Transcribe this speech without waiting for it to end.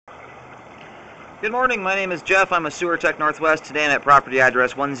Good morning, my name is Jeff. I'm a Sewer Tech Northwest. Today I'm at property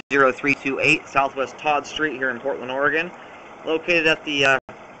address 10328 Southwest Todd Street here in Portland, Oregon. Located at the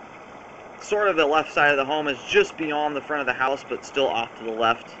sort of the left side of the home, is just beyond the front of the house, but still off to the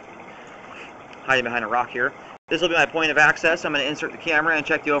left, hiding behind a rock here. This will be my point of access. I'm going to insert the camera and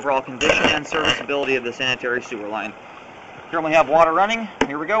check the overall condition and serviceability of the sanitary sewer line. Currently have water running.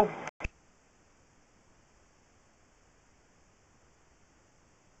 Here we go.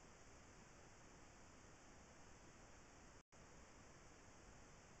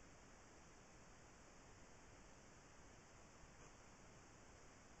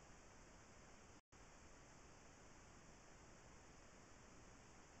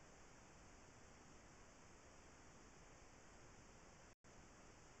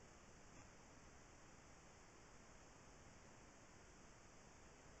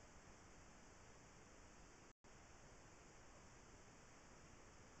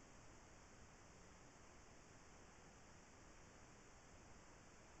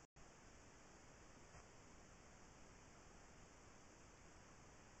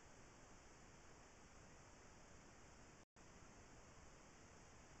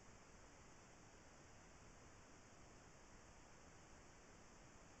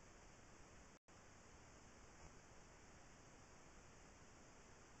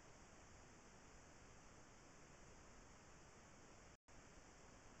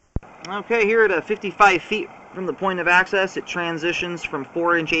 Okay, here at 55 feet from the point of access, it transitions from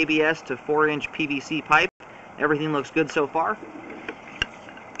 4-inch ABS to 4-inch PVC pipe. Everything looks good so far.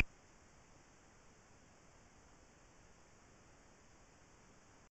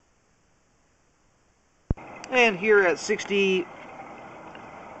 And here at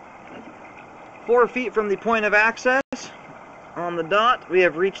 64 feet from the point of access, on the dot, we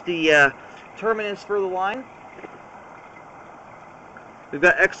have reached the terminus for the line. We've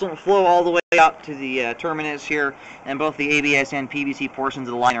got excellent flow all the way out to the terminus here, and both the ABS and PVC portions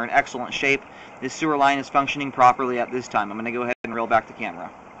of the line are in excellent shape. This sewer line is functioning properly at this time. I'm going to go ahead and reel back the camera.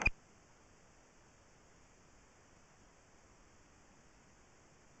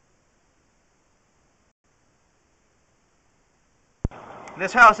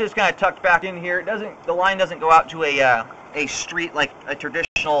 This house is kind of tucked back in here. The line doesn't go out to a street like a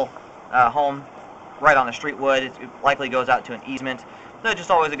traditional home right on the street would. It likely goes out to an easement. So it's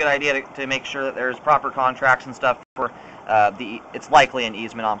just always a good idea to make sure that there's proper contracts and stuff for it's likely an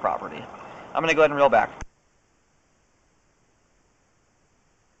easement on property. I'm going to go ahead and reel back.